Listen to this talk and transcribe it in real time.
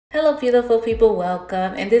Hello beautiful people,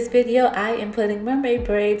 welcome. In this video I am putting mermaid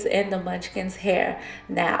braids in the munchkin's hair.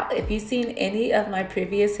 Now if you've seen any of my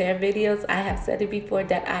previous hair videos, I have said it before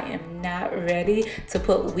that I am not ready to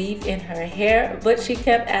put weave in her hair, but she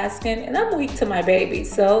kept asking and I'm weak to my baby,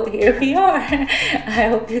 so here we are. I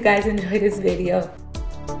hope you guys enjoy this video.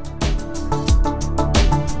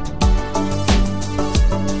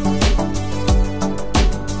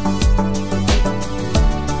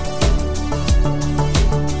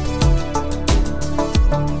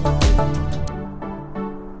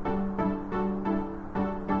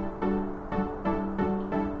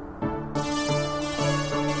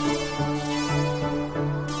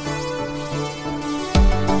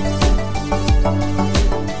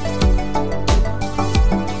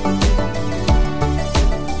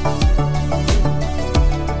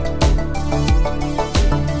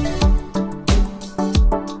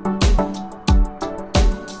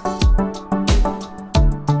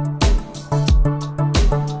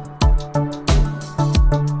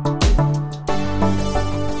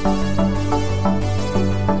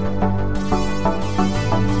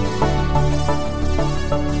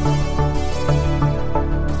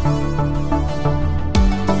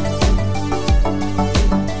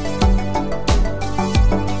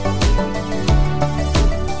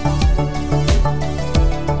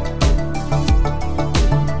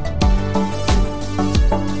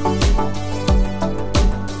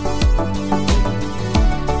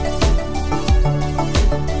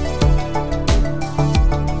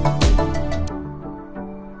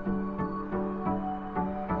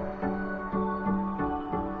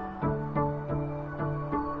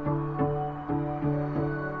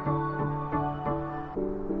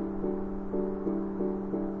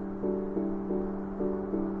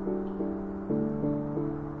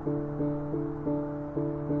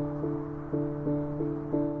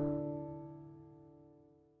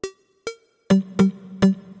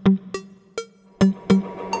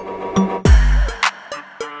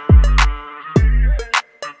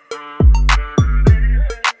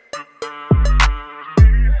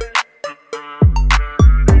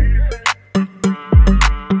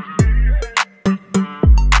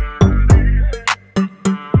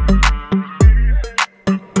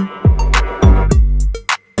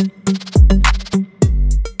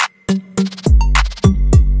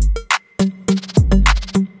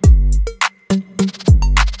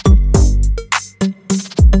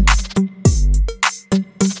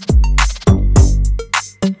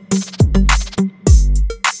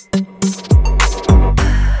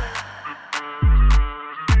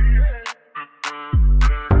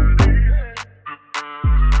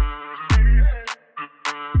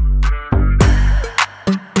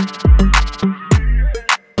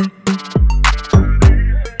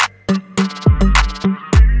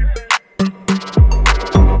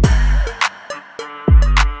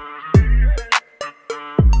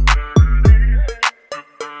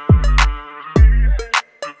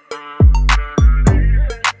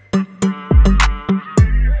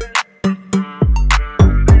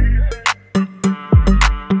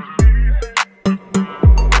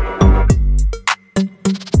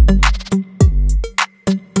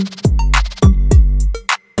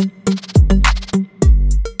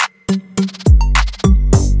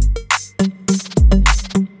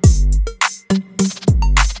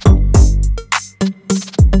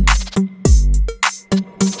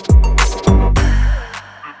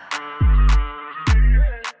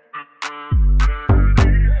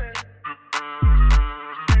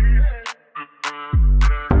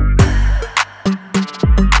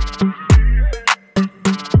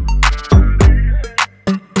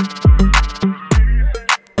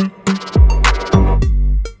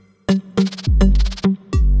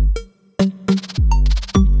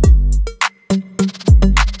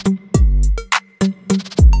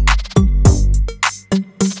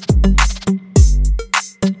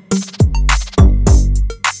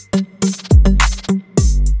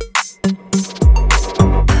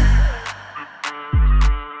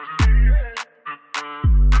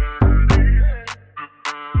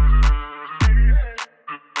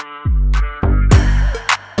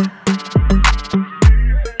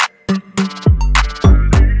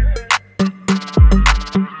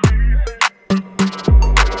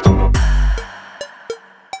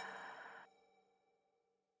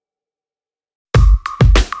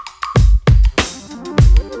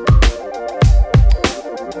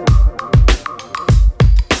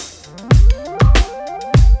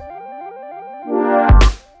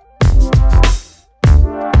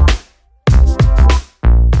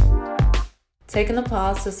 Taking a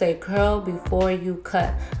pause to say curl before you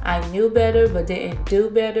cut. I knew better but didn't do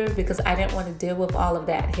better because I didn't want to deal with all of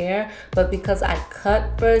that hair, but because I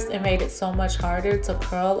cut first, it made it so much harder to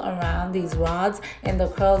curl around these rods, and the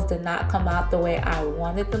curls did not come out the way I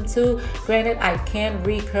wanted them to. Granted, I can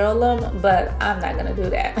recurl them, but I'm not gonna do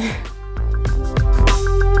that.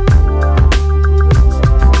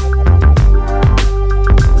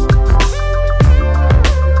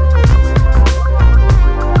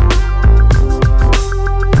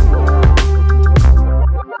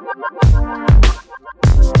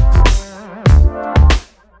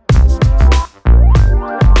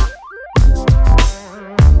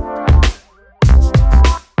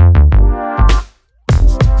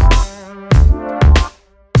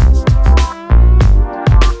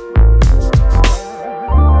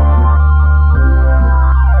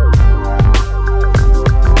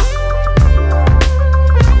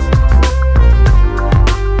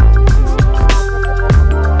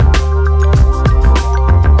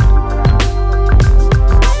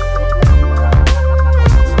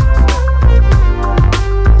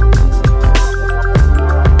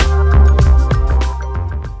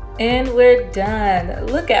 And we're done.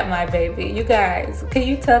 Look at my baby. You guys, can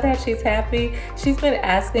you tell that she's happy? She's been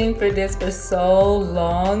asking for this for so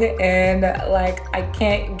long, and like, I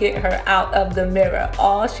can't get her out of the mirror.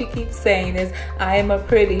 All she keeps saying is, I am a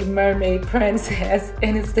pretty mermaid princess,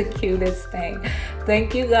 and it's the cutest thing.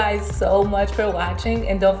 Thank you guys so much for watching,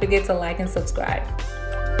 and don't forget to like and subscribe.